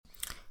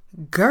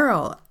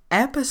Girl,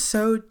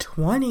 episode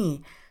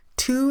 20.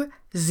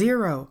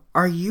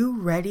 Are you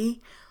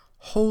ready?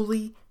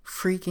 Holy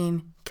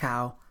freaking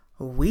cow.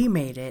 We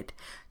made it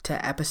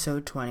to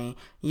episode 20.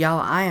 Y'all,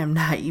 I am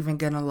not even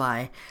gonna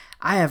lie.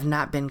 I have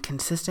not been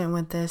consistent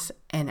with this,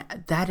 and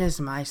that is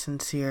my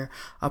sincere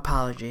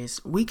apologies.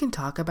 We can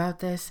talk about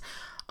this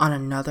on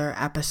another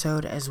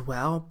episode as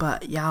well,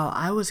 but y'all,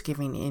 I was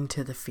giving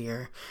into the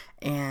fear,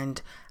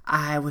 and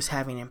I was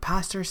having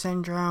imposter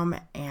syndrome,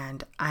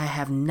 and I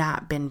have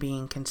not been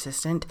being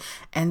consistent,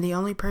 and the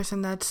only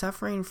person that's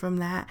suffering from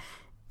that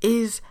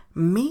is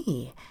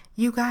me.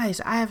 You guys,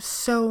 I have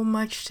so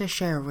much to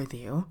share with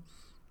you.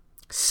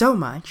 So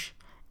much.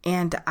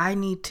 And I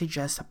need to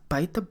just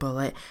bite the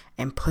bullet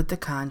and put the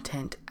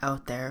content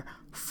out there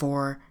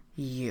for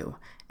you.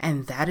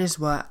 And that is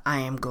what I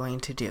am going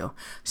to do.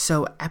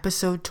 So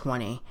episode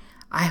 20,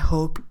 I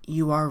hope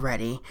you are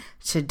ready.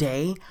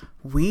 Today,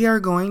 we are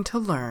going to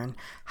learn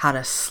how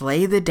to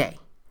slay the day.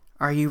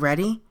 Are you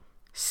ready?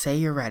 Say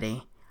you're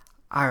ready.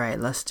 All right,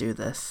 let's do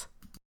this.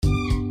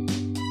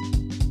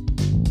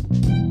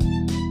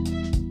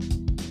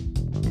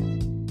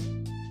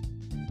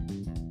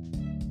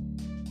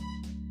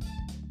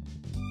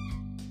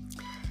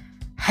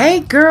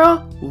 Hey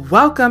girl,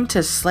 welcome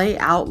to Slay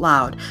Out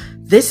Loud.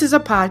 This is a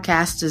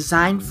podcast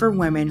designed for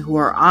women who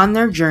are on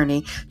their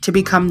journey to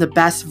become the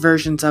best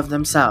versions of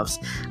themselves.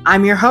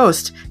 I'm your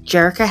host,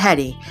 Jerica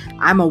Hetty.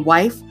 I'm a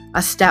wife, a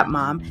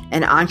stepmom,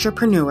 an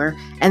entrepreneur,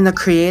 and the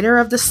creator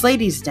of the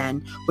Slaydy's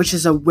Den, which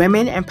is a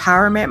women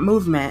empowerment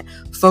movement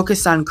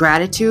focused on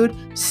gratitude,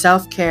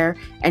 self-care,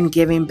 and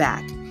giving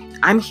back.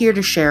 I'm here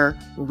to share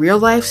real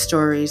life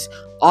stories,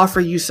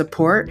 offer you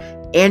support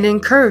and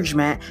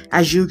encouragement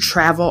as you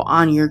travel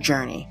on your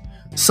journey.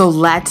 So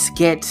let's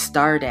get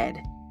started.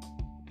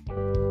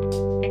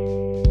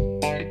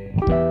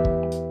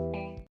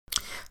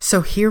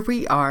 So here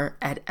we are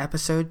at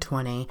episode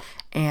 20,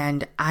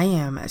 and I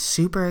am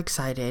super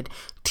excited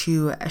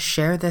to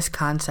share this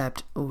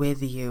concept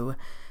with you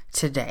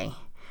today.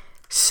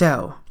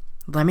 So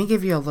let me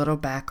give you a little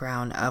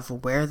background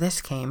of where this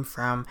came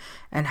from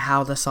and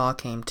how this all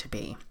came to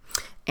be.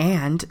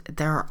 And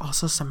there are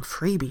also some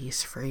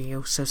freebies for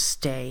you, so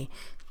stay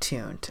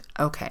tuned.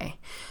 Okay,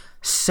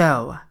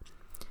 so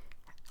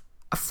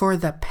for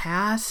the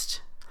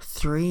past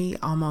 3,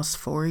 almost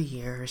 4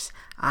 years,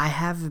 I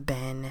have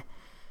been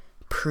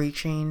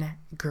preaching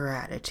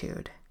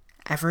gratitude.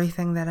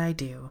 Everything that I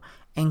do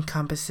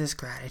encompasses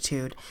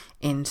gratitude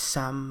in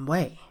some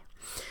way.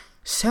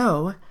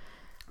 So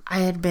I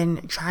had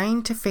been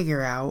trying to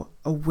figure out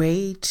a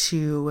way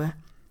to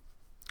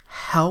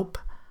help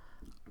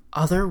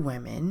other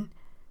women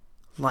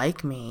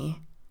like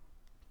me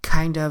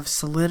kind of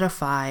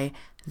solidify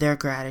their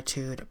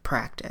gratitude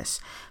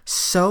practice.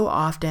 So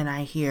often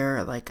I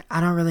hear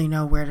I don't really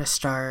know where to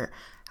start.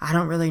 I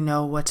don't really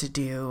know what to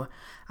do.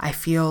 I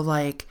feel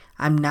like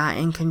I'm not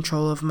in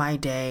control of my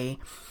day.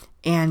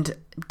 And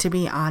to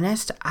be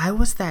honest, I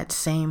was that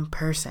same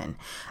person.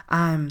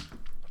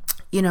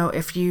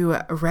 If you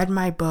read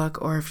my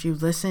book or if you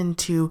listen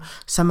to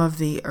some of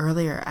the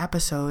earlier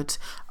episodes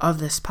of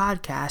this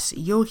podcast,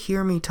 you'll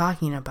hear me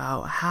talking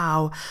about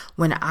how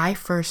when I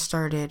first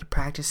started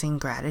practicing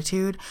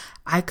gratitude,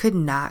 I could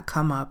not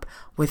come up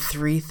with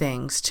 3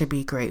 things to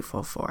be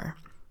grateful for.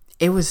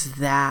 It was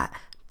that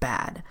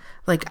bad.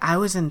 I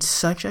was in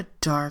such a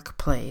dark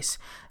place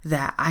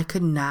that I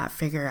could not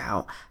figure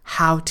out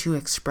how to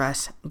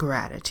express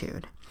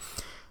gratitude.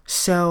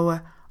 So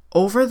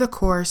over the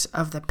course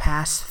of the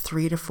past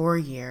 3 to 4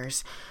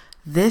 years,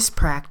 this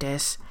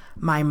practice,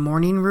 my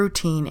morning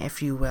routine,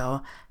 if you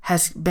will,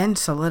 has been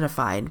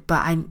solidified, but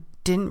I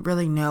didn't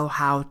really know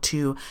how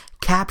to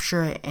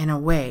capture it in a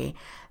way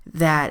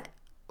that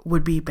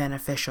would be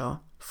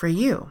beneficial for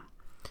you.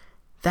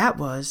 That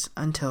was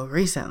until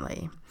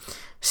recently.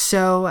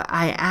 So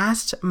I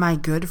asked my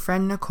good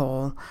friend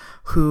Nicole,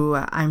 who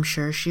I'm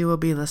sure she will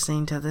be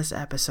listening to this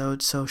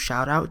episode, so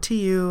shout out to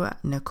you,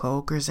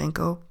 Nicole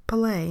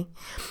Grzinko-Pillay,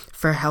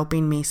 for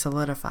helping me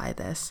solidify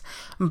this.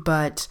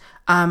 But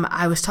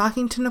I was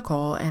talking to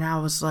Nicole and I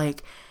was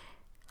like,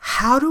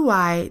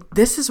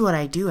 this is what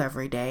I do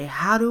every day.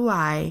 How do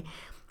I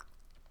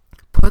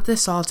put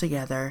this all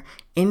together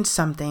in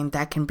something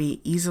that can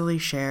be easily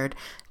shared,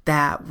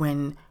 that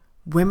when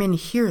women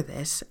hear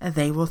this,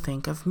 they will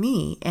think of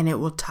me, and it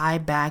will tie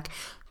back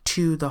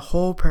to the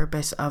whole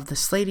purpose of the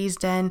Slaydy's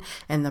Den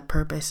and the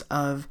purpose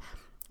of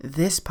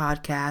this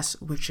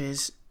podcast, which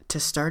is to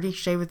start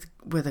each day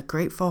with a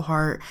grateful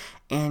heart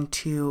and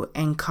to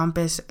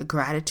encompass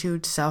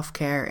gratitude,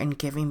 self-care, and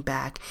giving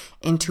back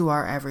into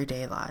our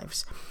everyday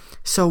lives.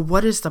 So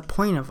what is the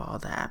point of all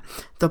that?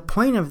 The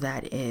point of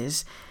that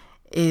is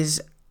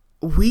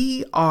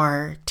we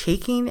are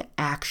taking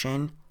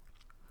action,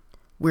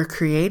 we're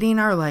creating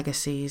our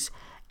legacies,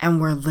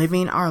 and we're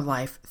living our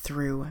life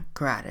through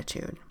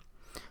gratitude.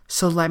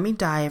 So let me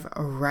dive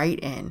right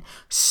in.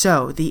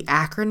 So the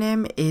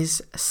acronym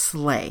is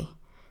SLAY.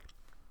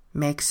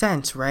 Makes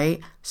sense,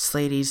 right?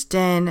 Slaydy's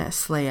Den,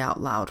 Slay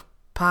Out Loud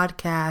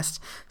podcast,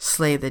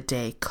 Slay the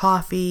Day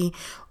Coffee,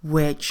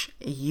 which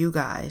you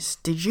guys,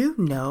 did you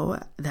know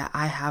that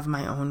I have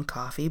my own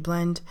coffee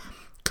blend?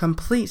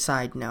 Complete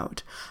side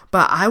note,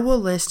 but I will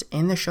list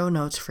in the show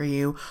notes for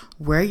you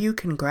where you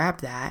can grab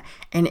that,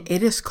 and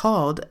it is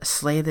called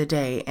Slay the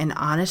Day. And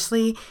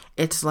honestly,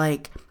 it's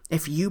like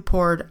if you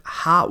poured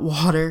hot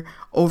water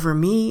over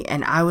me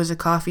and I was a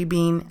coffee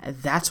bean,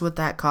 that's what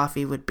that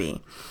coffee would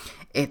be.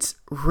 It's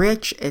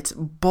rich, it's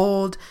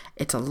bold,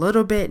 it's a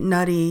little bit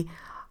nutty,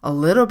 a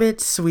little bit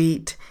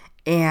sweet,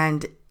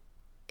 and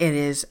it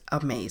is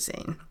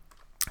amazing.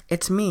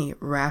 It's me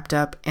wrapped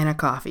up in a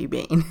coffee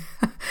bean.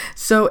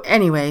 So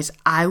anyways,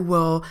 I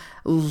will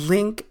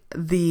link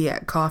the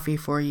coffee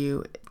for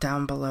you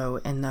down below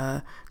in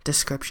the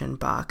description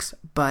box.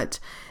 But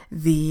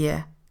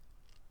the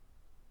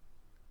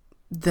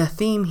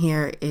theme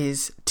here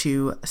is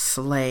to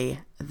slay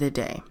the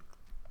day.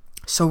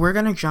 So we're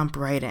going to jump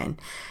right in.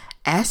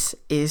 S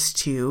is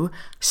to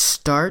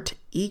start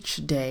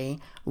each day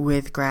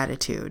with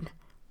gratitude.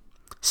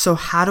 So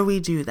how do we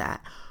do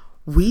that?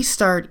 We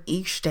start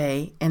each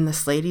day in the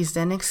Slady's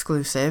Den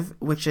exclusive,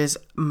 which is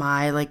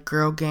my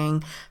girl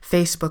gang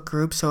Facebook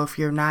group. So if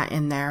you're not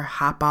in there,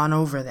 hop on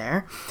over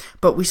there.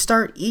 But we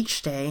start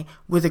each day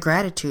with a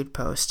gratitude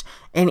post.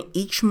 And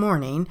each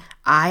morning,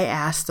 I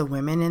ask the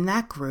women in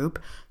that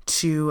group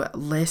to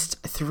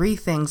list 3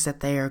 things that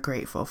they are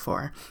grateful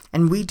for.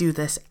 And we do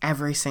this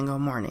every single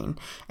morning.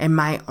 In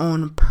my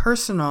own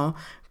personal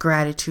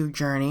gratitude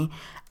journey,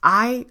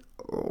 I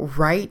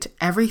write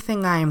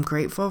everything I am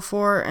grateful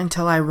for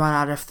until I run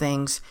out of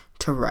things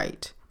to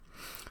write.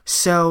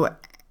 So,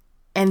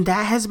 and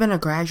that has been a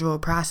gradual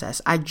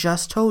process. I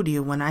just told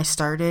you when I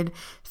started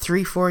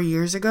 3-4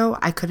 years ago,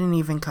 I couldn't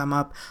even come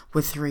up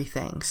with 3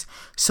 things.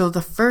 So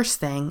the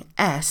first thing,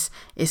 S,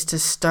 is to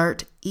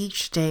start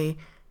each day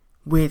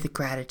with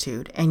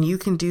gratitude. And you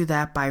can do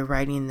that by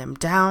writing them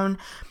down.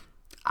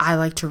 I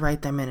like to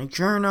write them in a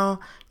journal.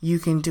 You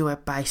can do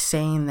it by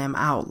saying them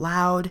out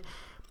loud.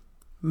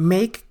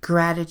 Make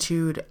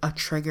gratitude a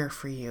trigger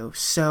for you.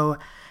 So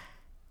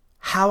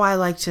how I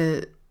like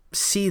to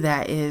see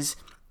that is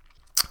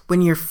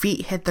when your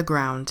feet hit the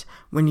ground,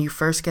 when you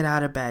first get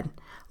out of bed,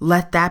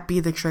 let that be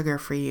the trigger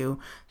for you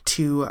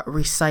to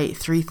recite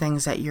 3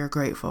 things that you're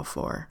grateful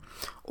for.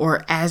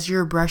 Or as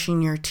you're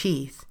brushing your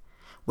teeth,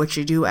 which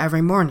you do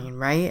every morning,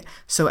 right?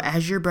 So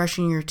as you're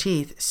brushing your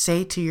teeth,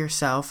 say to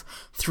yourself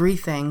 3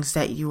 things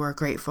that you are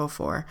grateful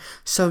for.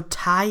 So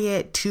tie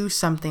it to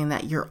something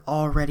that you're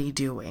already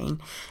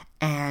doing,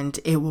 and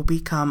it will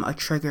become a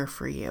trigger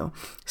for you.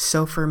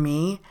 So for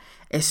me,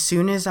 as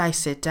soon as I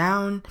sit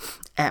down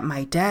at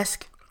my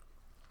desk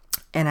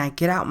and I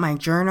get out my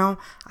journal,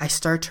 I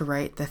start to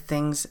write the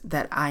things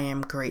that I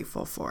am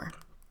grateful for.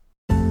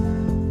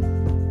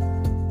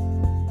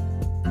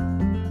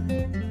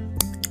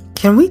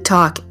 Can we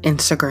talk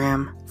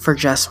Instagram for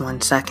just 1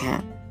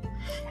 second?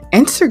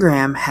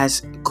 Instagram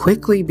has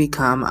quickly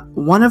become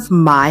one of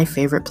my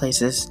favorite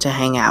places to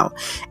hang out,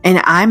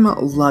 and I'm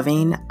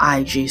loving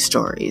IG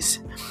stories.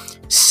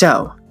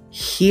 So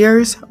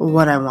here's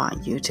what I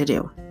want you to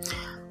do.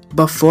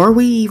 Before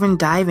we even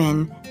dive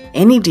in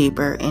any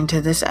deeper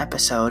into this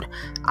episode,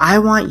 I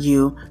want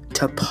you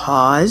to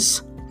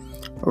pause,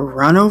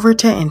 run over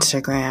to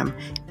Instagram,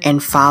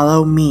 and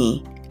follow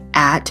me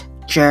at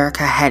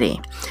Jerica Heady.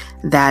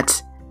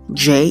 That's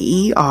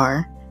JERAKAHHEADY.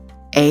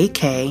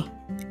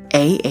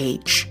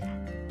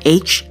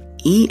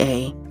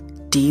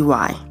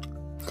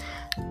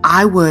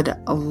 I would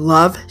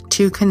love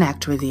to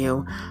connect with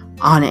you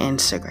on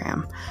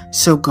Instagram.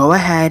 So go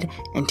ahead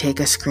and take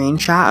a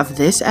screenshot of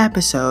this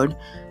episode,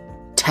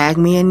 tag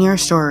me in your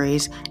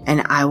stories,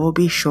 and I will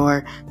be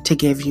sure to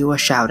give you a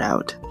shout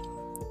out.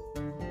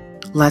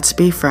 Let's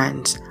be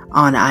friends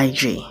on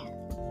IG.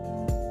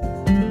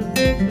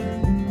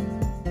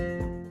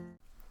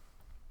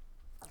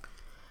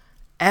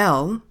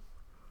 L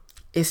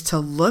is to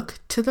look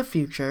to the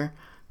future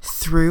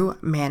through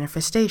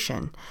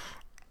manifestation.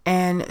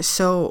 And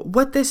so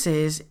what this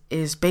is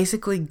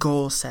basically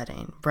goal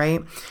setting,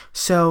 right?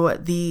 So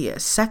the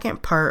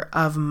second part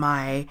of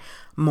my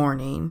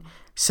morning,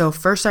 so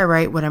first I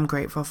write what I'm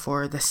grateful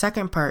for. The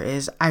second part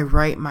is I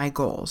write my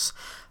goals.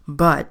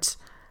 But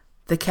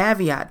the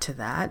caveat to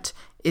that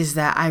is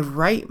that I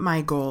write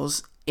my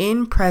goals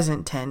in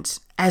present tense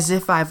as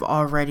if I've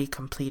already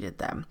completed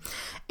them.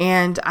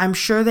 And I'm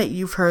sure that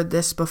you've heard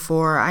this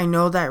before. I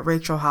know that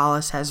Rachel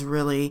Hollis has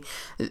really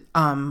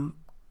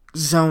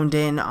zoned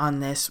in on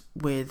this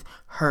with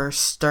her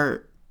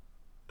start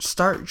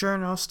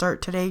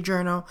today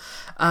journal.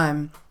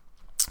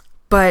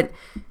 But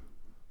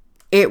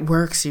it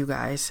works, you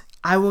guys.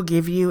 I will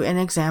give you an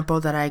example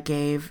that I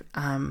gave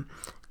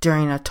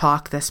during a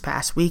talk this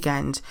past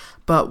weekend.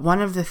 But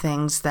one of the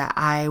things that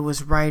I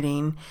was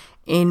writing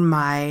in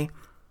my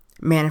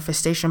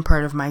manifestation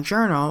part of my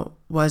journal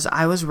was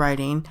I was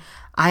writing,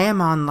 I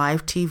am on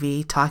live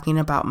TV talking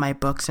about my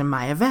books and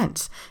my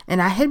events.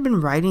 And I had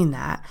been writing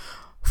that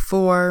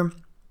for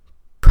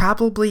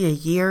probably a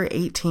year,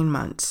 18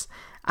 months.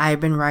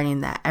 I've been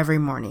writing that every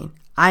morning.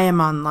 I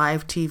am on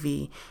live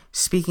TV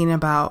speaking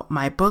about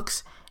my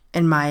books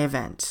and my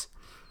events.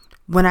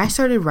 When I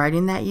started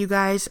writing that, you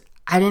guys,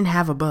 I didn't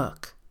have a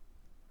book.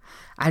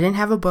 I didn't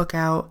have a book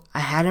out. I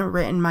hadn't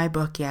written my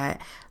book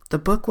yet. The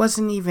book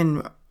wasn't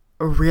even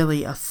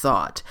really a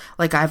thought.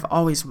 Like, I've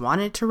always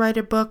wanted to write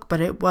a book, but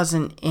it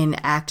wasn't in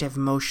active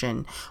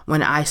motion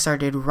when I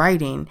started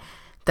writing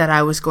that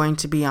I was going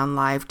to be on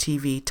live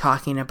TV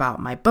talking about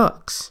my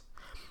books.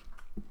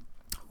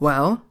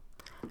 Well,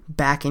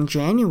 back in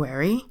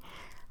January,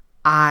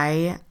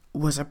 I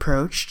was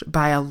approached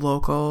by a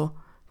local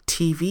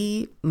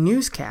TV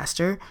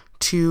newscaster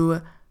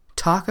to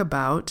talk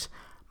about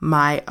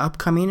my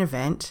upcoming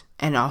event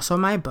and also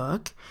my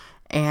book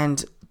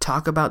and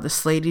talk about the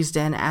Slady's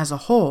Den as a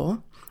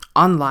whole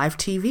on live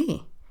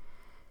TV.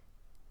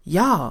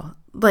 Y'all,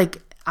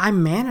 like, I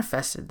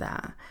manifested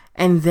that.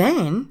 And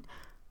then,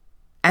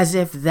 as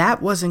if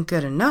that wasn't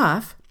good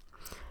enough,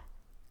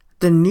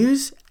 the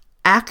news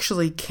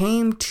actually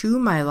came to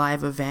my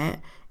live event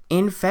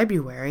in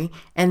February,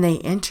 and they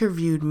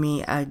interviewed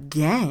me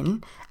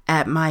again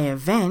at my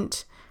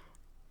event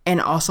and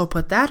also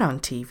put that on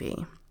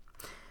TV.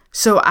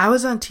 So I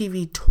was on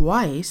TV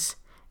twice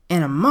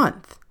in a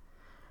month.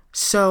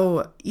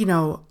 So,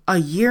 a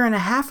year and a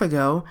half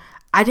ago,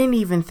 I didn't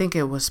even think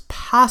it was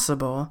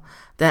possible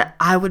that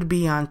I would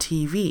be on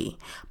TV,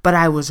 but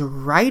I was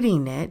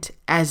writing it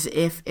as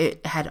if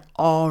it had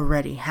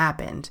already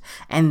happened.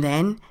 And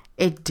then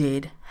it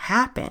did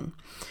happen.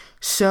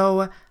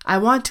 So I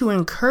want to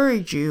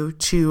encourage you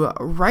to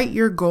write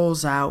your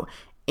goals out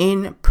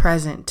in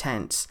present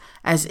tense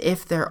as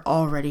if they're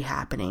already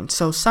happening.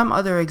 So some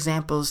other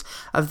examples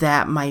of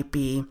that might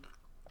be,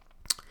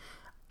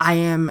 I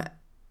am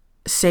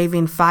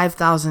saving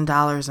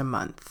 $5,000 a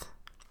month.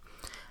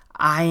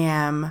 I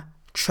am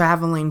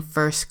traveling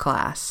first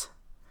class.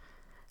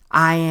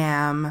 I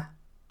am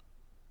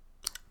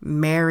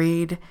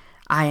married.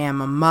 I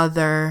am a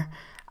mother.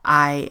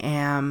 I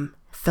am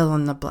fill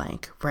in the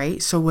blank,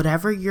 right? So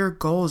whatever your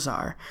goals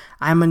are,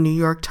 I'm a New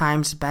York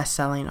Times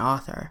bestselling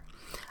author.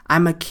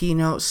 I'm a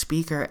keynote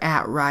speaker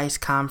at Rise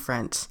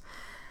Conference.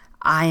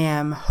 I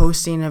am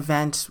hosting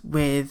events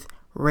with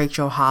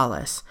Rachel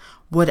Hollis.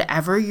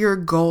 Whatever your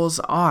goals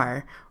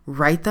are,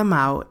 write them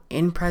out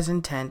in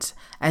present tense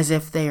as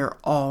if they are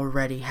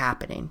already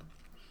happening.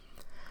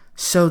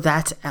 So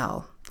that's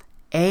L.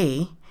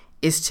 A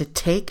is to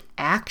take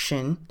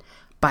action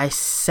by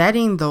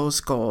setting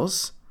those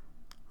goals,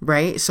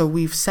 right? So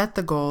we've set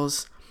the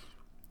goals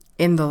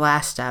in the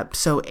last step.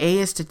 So A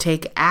is to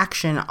take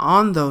action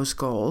on those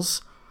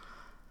goals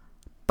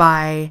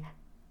by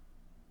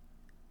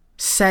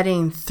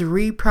setting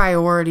 3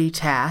 priority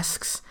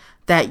tasks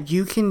that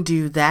you can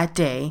do that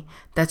day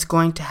that's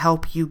going to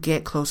help you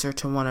get closer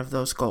to one of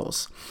those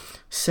goals.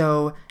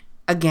 So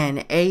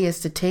again, A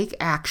is to take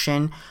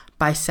action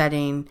by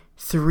setting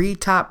 3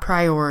 top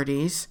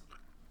priorities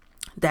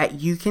that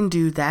you can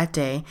do that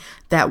day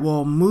that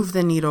will move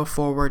the needle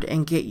forward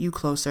and get you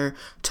closer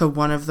to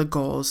one of the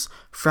goals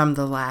from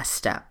the last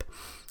step.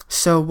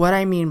 So what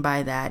I mean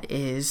by that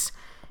is,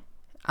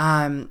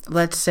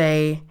 let's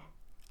say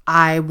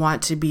I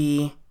want to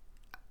be,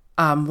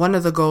 one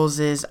of the goals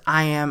is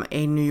I am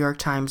a New York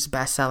Times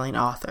bestselling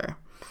author.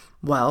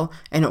 Well,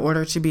 in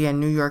order to be a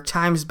New York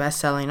Times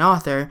bestselling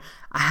author,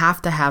 I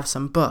have to have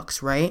some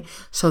books, right?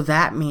 So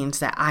that means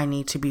that I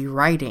need to be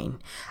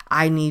writing.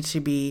 I need to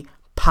be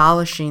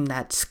polishing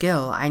that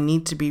skill. I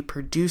need to be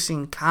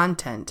producing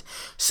content.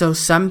 So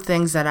some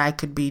things that I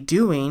could be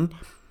doing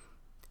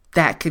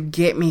that could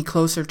get me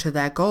closer to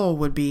that goal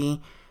would be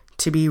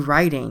to be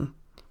writing,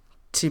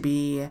 to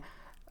be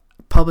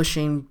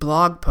publishing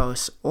blog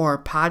posts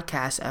or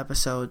podcast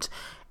episodes,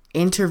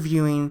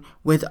 interviewing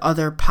with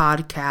other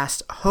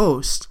podcast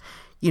hosts,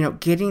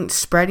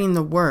 spreading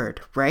the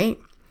word, right?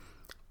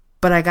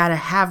 But I got to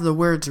have the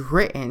words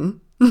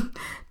written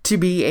to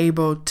be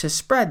able to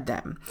spread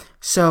them.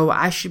 So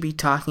I should be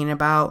talking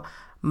about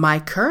my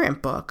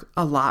current book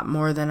a lot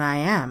more than I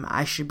am.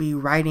 I should be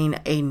writing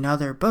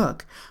another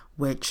book,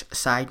 which,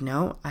 side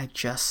note, I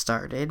just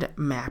started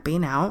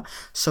mapping out.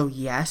 So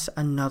yes,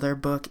 another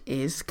book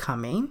is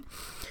coming.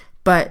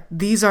 But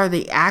these are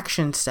the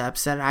action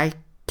steps that I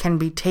can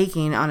be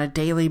taking on a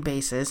daily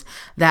basis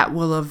that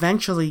will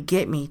eventually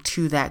get me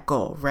to that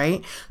goal,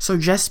 right? So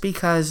just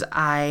because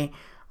I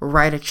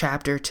write a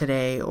chapter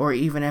today, or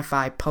even if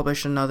I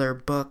publish another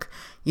book,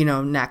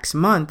 next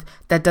month,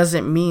 that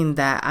doesn't mean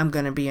that I'm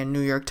going to be a New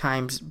York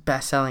Times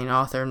bestselling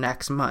author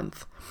next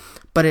month.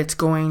 But it's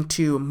going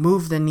to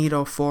move the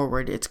needle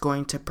forward. It's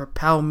going to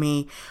propel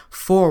me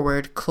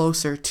forward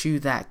closer to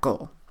that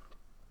goal.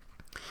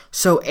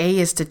 So A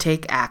is to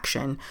take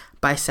action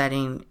by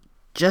setting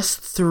just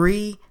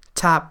 3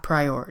 top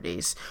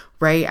priorities,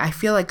 right? I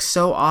feel like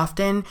so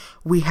often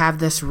we have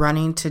this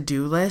running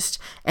to-do list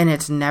and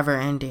it's never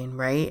ending,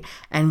 right?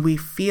 And we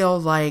feel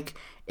like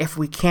if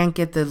we can't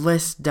get the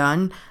list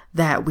done,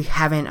 that we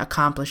haven't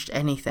accomplished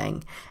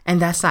anything. And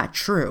that's not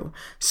true.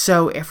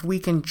 So if we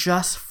can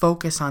just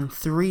focus on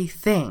 3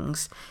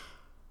 things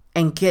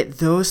and get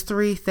those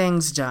 3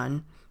 things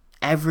done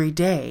every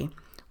day,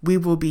 we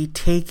will be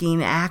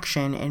taking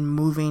action and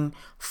moving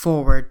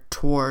forward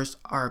towards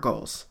our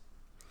goals.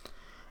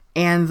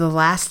 And the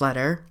last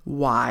letter,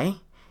 Y,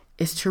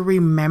 is to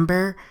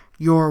remember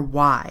your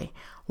why.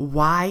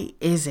 Why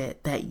is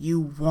it that you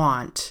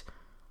want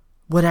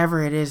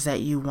whatever it is that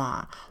you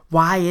want?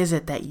 Why is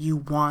it that you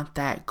want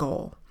that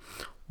goal?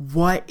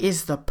 What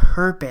is the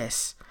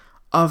purpose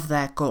of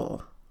that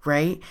goal,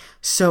 right?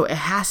 So it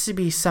has to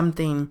be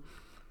something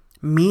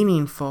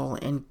meaningful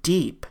and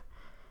deep.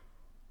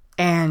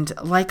 And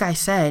like I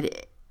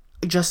said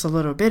just a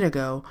little bit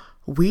ago,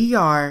 we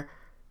are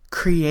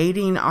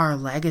creating our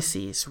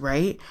legacies,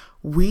 right?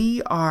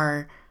 We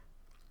are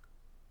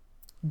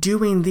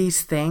doing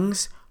these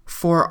things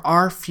for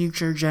our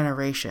future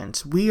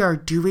generations. We are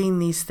doing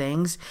these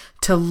things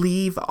to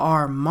leave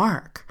our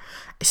mark.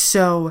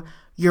 So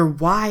your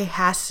why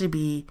has to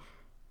be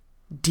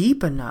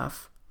deep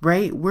enough,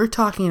 right? We're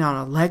talking on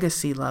a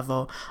legacy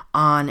level,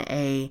 on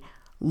a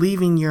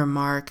leaving your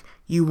mark.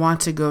 You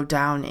want to go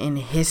down in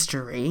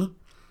history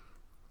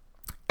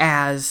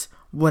as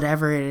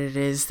whatever it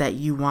is that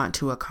you want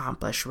to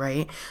accomplish,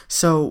 right?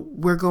 So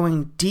we're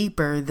going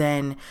deeper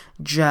than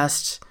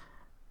just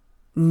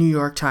New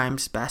York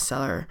Times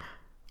bestseller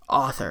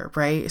author,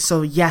 right?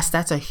 So yes,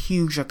 that's a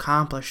huge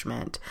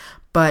accomplishment,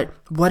 but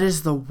what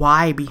is the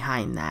why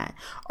behind that?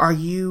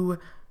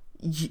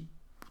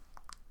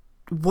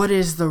 What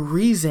is the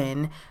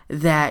reason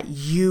that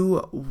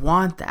you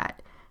want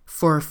that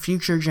for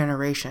future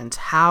generations?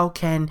 How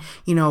can,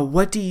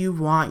 what do you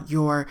want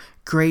your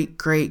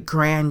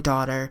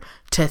great-great-granddaughter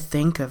to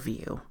think of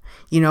you?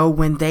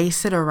 When they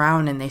sit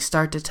around and they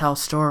start to tell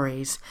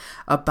stories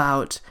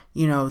about,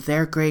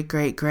 their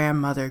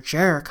great-great-grandmother,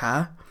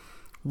 Jerica,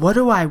 what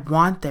do I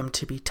want them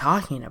to be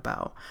talking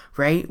about,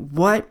 right?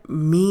 What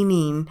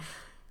meaningful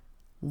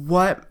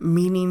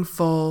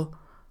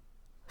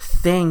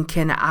thing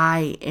can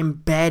I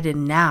embed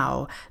in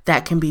now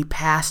that can be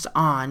passed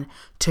on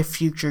to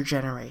future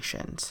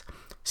generations?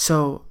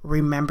 So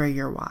remember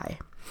your why.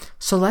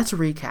 So let's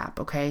recap,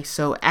 okay?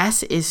 So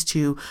S is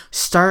to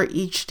start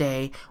each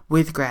day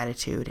with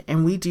gratitude.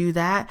 And we do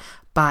that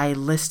by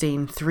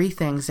listing 3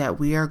 things that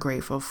we are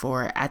grateful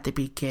for at the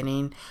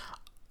beginning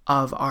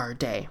of our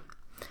day.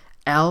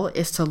 L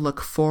is to look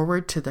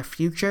forward to the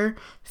future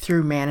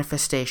through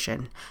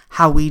manifestation.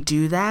 How we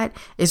do that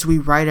is we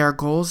write our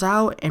goals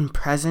out in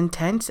present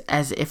tense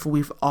as if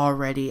we've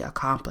already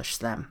accomplished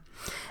them.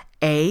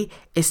 A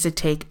is to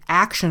take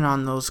action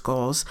on those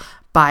goals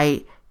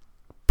by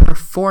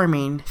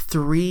performing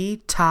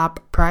 3 top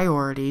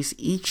priorities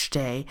each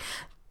day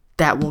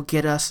that will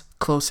get us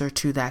closer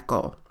to that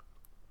goal.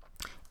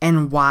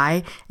 And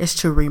Y is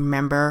to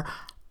remember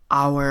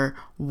our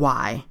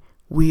why.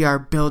 We are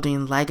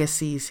building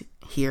legacies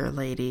here,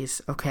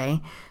 ladies,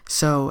 okay?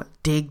 So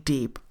dig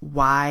deep.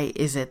 Why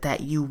is it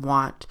that you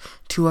want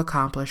to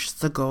accomplish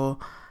the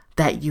goal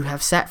that you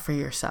have set for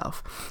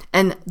yourself?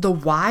 And the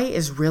why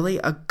is really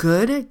a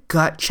good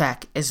gut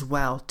check as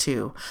well,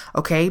 too,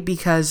 okay?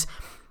 Because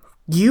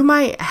you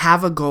might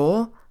have a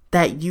goal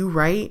that you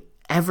write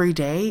every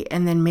day,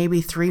 and then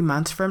maybe 3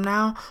 months from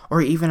now,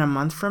 or even a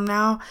month from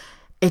now,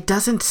 it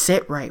doesn't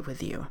sit right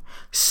with you.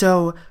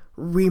 So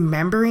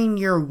remembering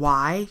your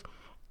why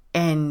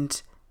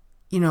and,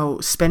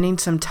 spending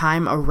some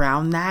time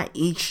around that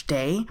each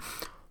day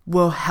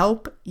will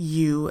help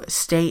you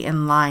stay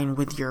in line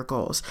with your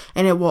goals.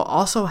 And it will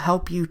also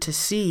help you to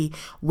see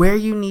where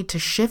you need to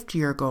shift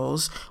your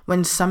goals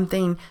when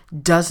something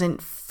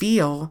doesn't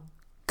feel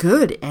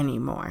good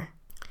anymore.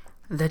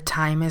 The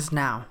time is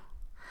now.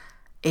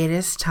 It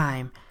is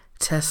time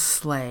to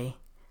slay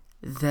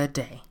the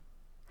day.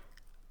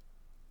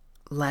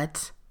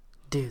 Let's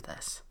do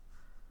this.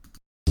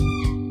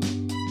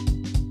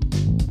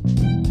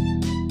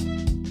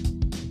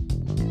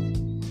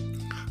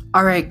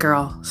 All right,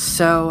 girl.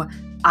 So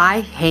I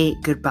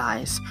hate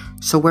goodbyes.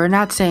 So we're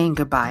not saying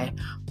goodbye.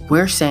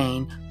 We're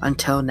saying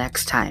until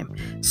next time.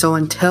 So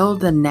until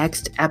the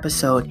next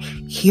episode,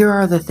 here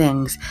are the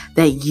things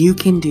that you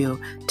can do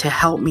to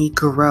help me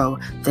grow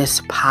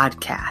this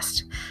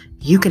podcast.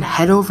 You can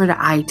head over to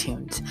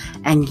iTunes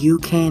and you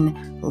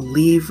can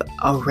leave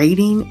a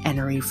rating and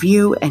a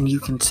review, and you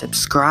can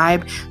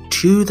subscribe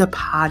to the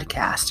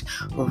podcast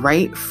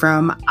right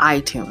from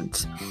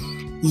iTunes.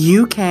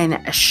 You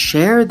can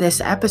share this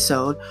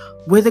episode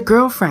with a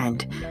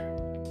girlfriend.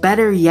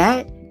 Better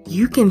yet,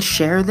 you can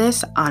share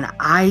this on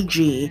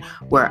IG,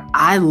 where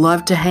I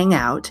love to hang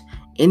out,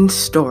 in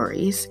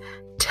stories.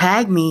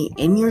 Tag me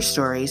in your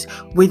stories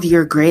with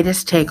your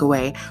greatest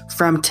takeaway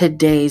from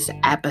today's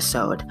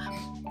episode.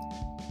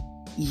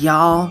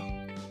 Y'all,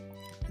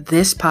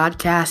 this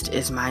podcast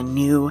is my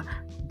new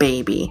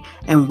baby,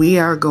 and we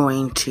are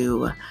going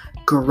to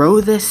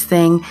grow this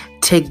thing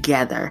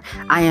together.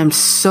 I am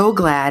so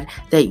glad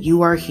that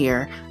you are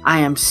here. I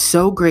am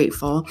so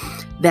grateful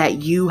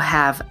that you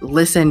have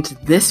listened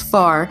this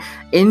far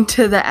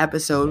into the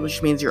episode,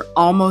 which means you're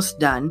almost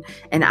done,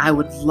 and I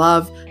would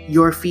love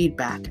your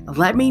feedback.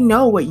 Let me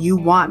know what you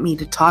want me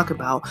to talk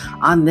about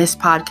on this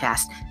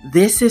podcast.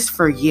 This is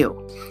for you.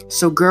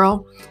 So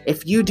girl,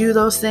 if you do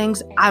those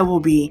things, I will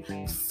be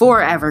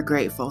forever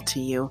grateful to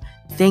you.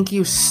 Thank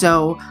you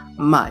so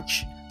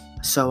much.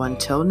 So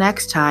until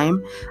next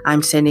time,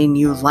 I'm sending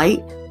you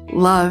light,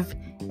 love,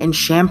 and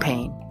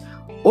champagne,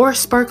 or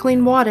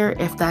sparkling water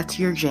if that's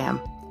your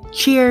jam.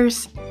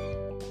 Cheers!